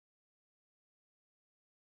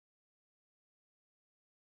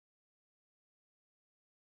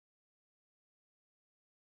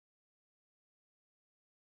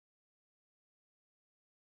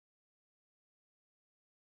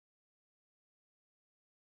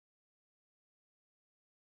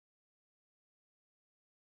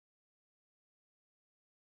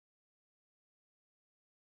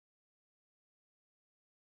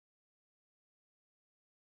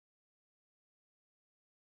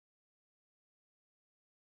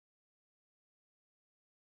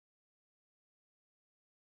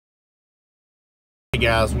Hey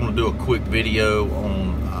guys, I want to do a quick video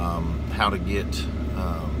on how to get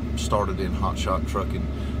started in hotshot trucking.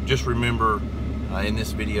 Just remember in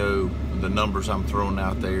this video, the numbers I'm throwing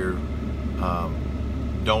out there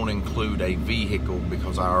don't include a vehicle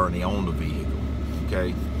because I already owned a vehicle,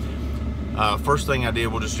 okay? First thing I did,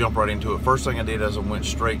 we'll just jump right into it. First thing I did is I went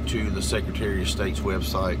straight to the Secretary of State's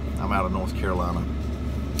website. I'm out of North Carolina.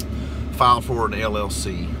 Filed for an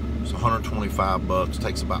LLC. It's $125,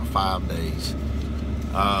 takes about 5 days.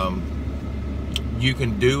 You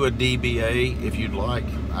can do a DBA if you'd like.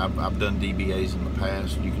 I've done DBAs in the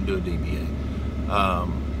past. You can do a DBA.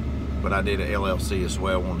 But I did an LLC as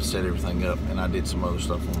well. I wanted to set everything up, and I did some other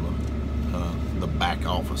stuff on the back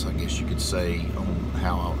office, I guess you could say, on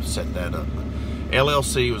how I would set that up. But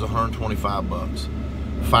LLC was $125.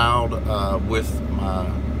 Filed with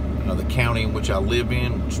the county in which I live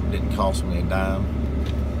in, which didn't cost me a dime.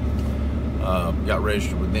 Got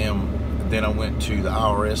registered with them. Then I went to the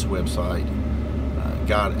IRS website,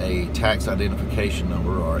 got a tax identification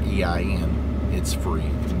number, or EIN. It's free.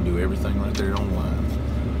 You can do everything right there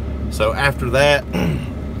online. So after that,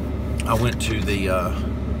 I went to the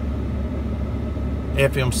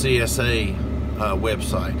FMCSA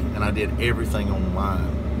website, and I did everything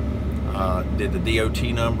online. Did the DOT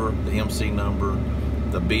number, the MC number,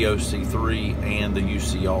 the BOC3, and the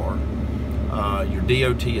UCR. Your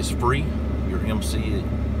DOT is free. Your MC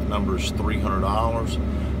number is $300.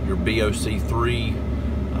 Your BOC3,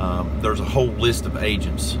 there's a whole list of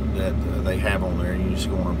agents that they have on there, and you just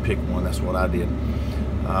go on and pick one. That's what I did.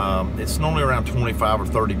 It's normally around 25 or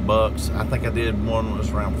 30 bucks. I think I did one that was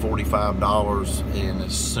around $45, and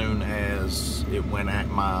as soon as it went at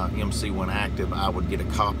my MC went active, I would get a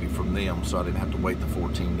copy from them, so I didn't have to wait the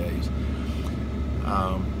 14 days.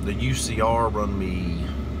 The UCR run me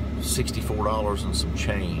 $64 and some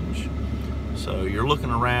change. So you're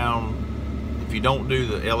looking around, if you don't do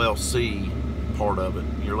the LLC part of it,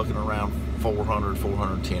 you're looking around 400,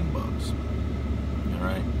 410 bucks. All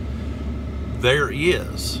right. There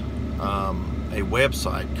is a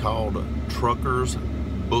website called Truckers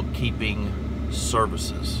Bookkeeping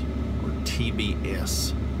Services, or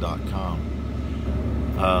TBS.com.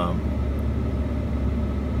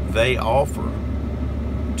 They offer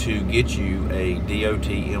to get you a DOT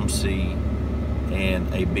MC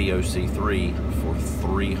and a BOC3 for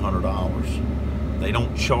 $300. They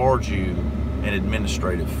don't charge you an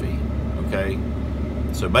administrative fee, okay?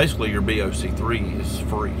 So basically your BOC3 is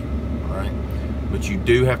free, all right? But you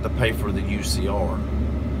do have to pay for the UCR,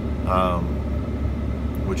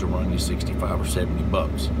 which will run you 65 or 70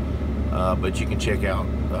 bucks. But you can check out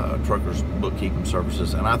Truckers Bookkeeping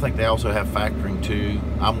Services, and I think they also have factoring too.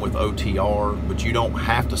 I'm with OTR, but you don't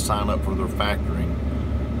have to sign up for their factoring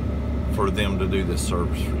for them to do this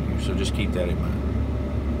service for you, so just keep that in mind.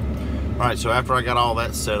 All right, so after I got all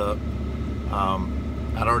that set up,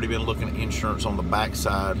 I'd already been looking at insurance on the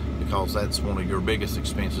backside, because that's one of your biggest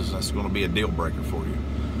expenses. That's going to be a deal breaker for you.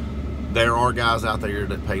 There are guys out there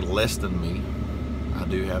that pay less than me. I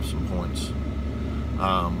do have some points.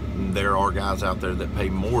 There are guys out there that pay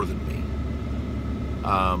more than me,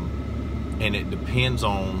 and it depends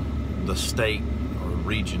on the state or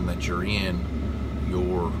region that you're in,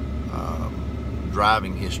 your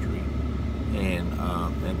driving history, and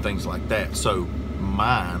things like that. So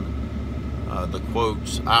mine, the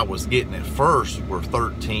quotes I was getting at first were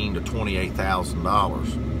 $13,000 to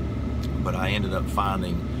 $28,000, but I ended up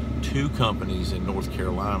finding 2 companies in North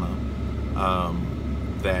Carolina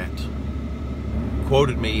that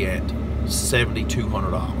quoted me at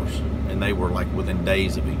 $7,200, and they were like within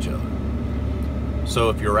days of each other. So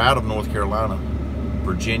if you're out of North Carolina,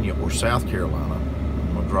 Virginia, or South Carolina,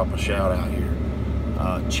 I'm gonna drop a shout out here.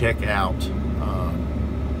 Check out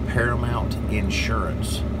Paramount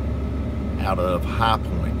Insurance out of High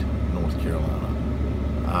Point, North Carolina.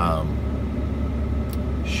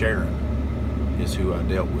 Sharon is who I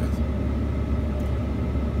dealt with.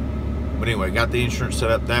 But anyway, got the insurance set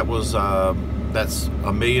up. That was that's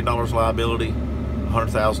 $1 million liability,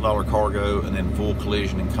 $100,000 cargo, and then full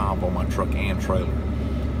collision and comp on my truck and trailer.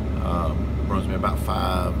 Runs me about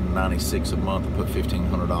 $596 a month. I put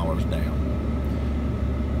 $1,500 down.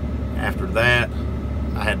 After that,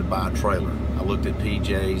 I had to buy a trailer. I looked at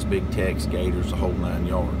PJs, Big Tex, Gators, the whole 9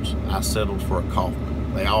 yards. I settled for a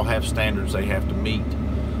Kaufman. They all have standards they have to meet.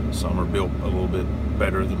 Some are built a little bit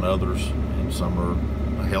better than others, and some are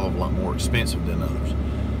a hell of a lot more expensive than others.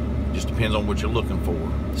 It just depends on what you're looking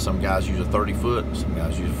for. Some guys use a 30 foot, some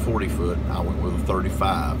guys use a 40 foot. I went with a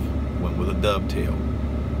 35, went with a dovetail.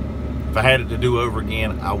 If I had it to do over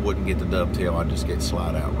again, I wouldn't get the dovetail, I'd just get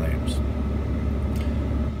slide out ramps.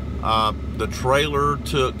 The trailer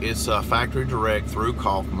took its factory direct through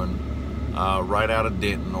Kaufman, right out of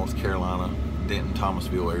Denton, North Carolina, Denton,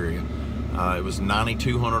 Thomasville area. It was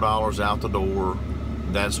 $9,200 out the door.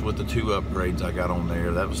 That's with the 2 upgrades I got on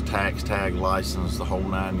there. That was tax, tag, license, the whole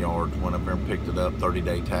 9 yards. Went up there and picked it up,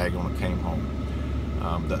 30-day tag on it, came home.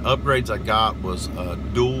 The upgrades I got was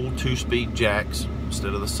dual 2-speed jacks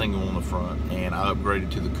instead of the single on the front, and I upgraded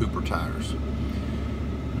to the Cooper tires.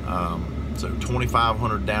 So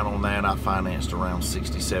 $2,500 down on that. I financed around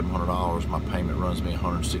 $6,700. My payment runs me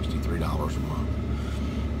 $163 a month.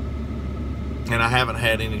 And I haven't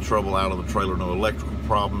had any trouble out of the trailer. No electrical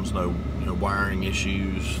problems, no wiring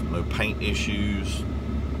issues, no paint issues.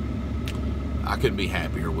 I couldn't be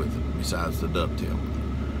happier with it, besides the dovetail.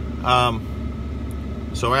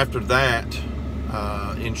 So after that,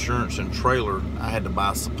 insurance and trailer, I had to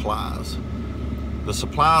buy supplies. The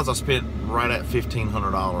supplies I spent right at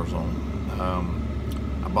 $1,500 on.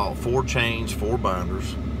 I bought 4 chains, 4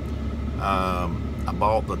 binders. I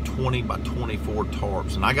bought the 20 by 24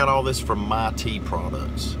 tarps, and I got all this from My T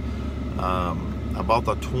Products. I bought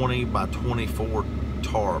the 20 by 24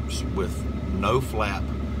 tarps with no flap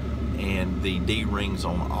and the D-rings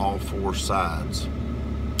on all 4 sides,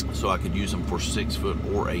 so I could use them for 6-foot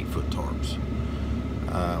or 8-foot tarps.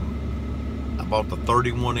 I bought the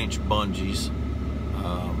 31-inch bungees.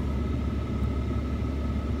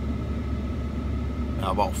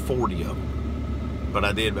 I bought 40 of them, but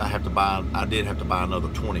I did have to buy another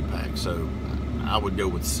 20-pack, so I would go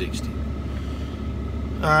with 60.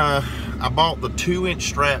 I bought the 2-inch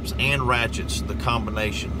straps and ratchets, the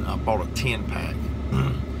combination. I bought a 10-pack.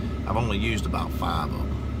 I've only used about 5 of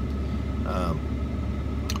them.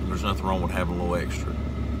 There's nothing wrong with having a little extra.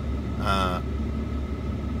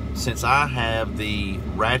 Since I have the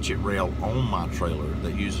ratchet rail on my trailer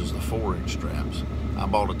that uses the 4-inch straps, I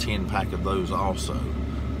bought a 10-pack of those also.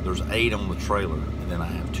 There's 8 on the trailer, and then I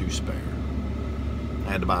have 2 spare.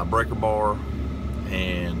 I had to buy a breaker bar,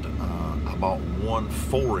 and I bought 1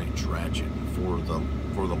 4-inch ratchet for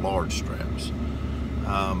the large straps.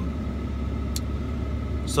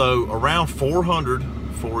 So around $400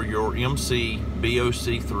 for your MC,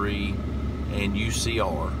 BOC3, and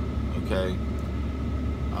UCR. Okay.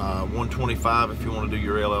 $125 if you want to do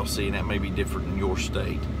your LLC, and that may be different in your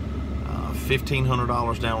state.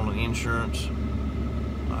 $1,500 down on the insurance,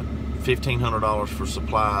 $1,500 for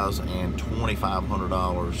supplies, and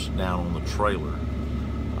 $2,500 down on the trailer.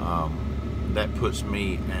 That puts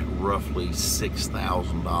me at roughly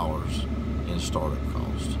 $6,000 in startup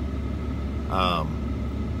cost.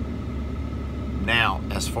 Now,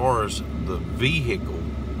 as far as the vehicle,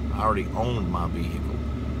 I already owned my vehicle,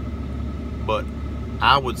 but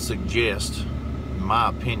I would suggest, in my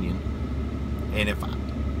opinion, and if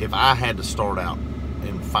I had to start out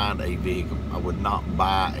and find a vehicle, I would not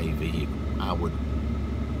buy a vehicle. I would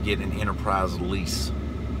get an enterprise lease.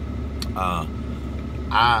 I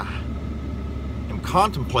am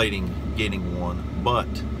contemplating getting one, but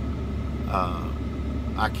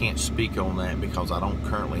I can't speak on that because I don't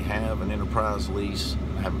currently have an enterprise lease.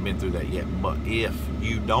 I haven't been through that yet. But if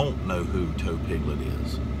you don't know who Toe Piglet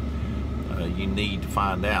is, you need to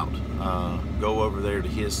find out. Go over there to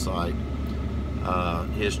his site,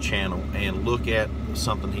 his channel, and look at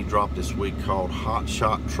something he dropped this week called Hot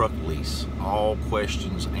Shot Truck Lease, all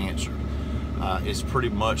questions answered. It's pretty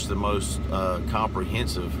much the most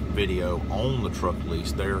comprehensive video on the truck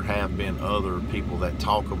lease. There have been other people that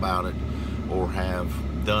talk about it or have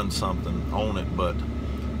done something on it, but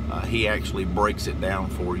he actually breaks it down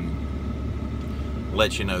for you,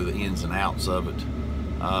 lets you know the ins and outs of it,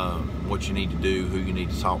 what you need to do, who you need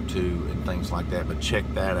to talk to, and things like that. But check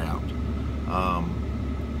that out.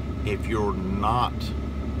 If you're not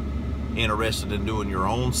interested in doing your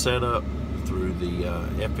own setup through the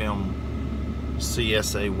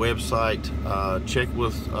FMCSA website, check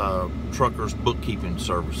with Truckers Bookkeeping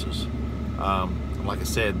Services. Like I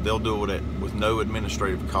said, they'll do it with no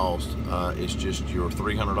administrative cost. It's just your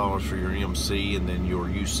 $300 for your MC and then your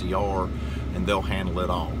UCR, and they'll handle it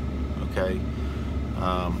all. Okay.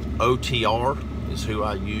 OTR is who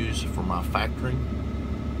I use for my factoring.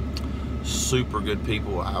 Super good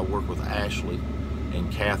people. I work with Ashley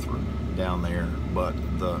and Catherine down there, but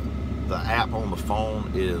the app on the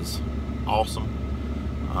phone is awesome.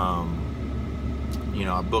 You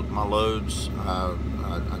know, I book my loads. I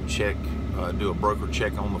check, do a broker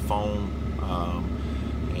check on the phone,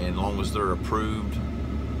 and as long as they're approved,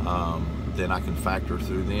 then I can factor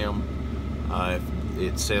through them. If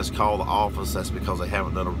it says call the office, that's because they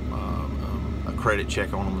haven't done a credit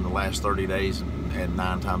check on them in the last 30 days, and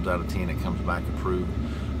 9 times out of 10 it comes back approved.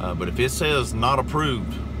 But if it says not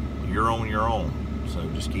approved, you're on your own. So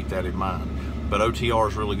just keep that in mind. But OTR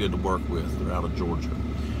is really good to work with. They're out of Georgia.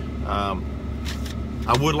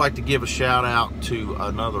 I would like to give a shout out to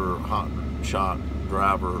another hot shot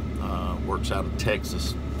driver, works out of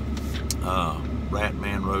Texas,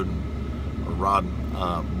 Ratman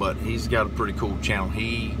Rodden, but he's got a pretty cool channel.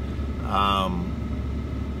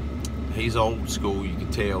 He's old school, you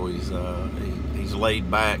can tell. He's laid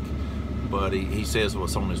back, but he says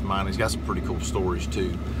what's on his mind. He's got some pretty cool stories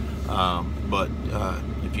too. But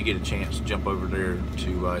if you get a chance, jump over there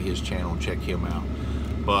to his channel and check him out.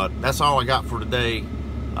 But that's all I got for today.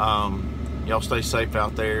 Y'all stay safe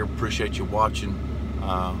out there. Appreciate you watching.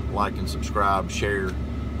 Like and subscribe, share. If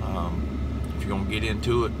you're gonna get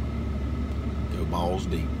into it, go balls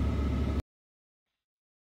deep.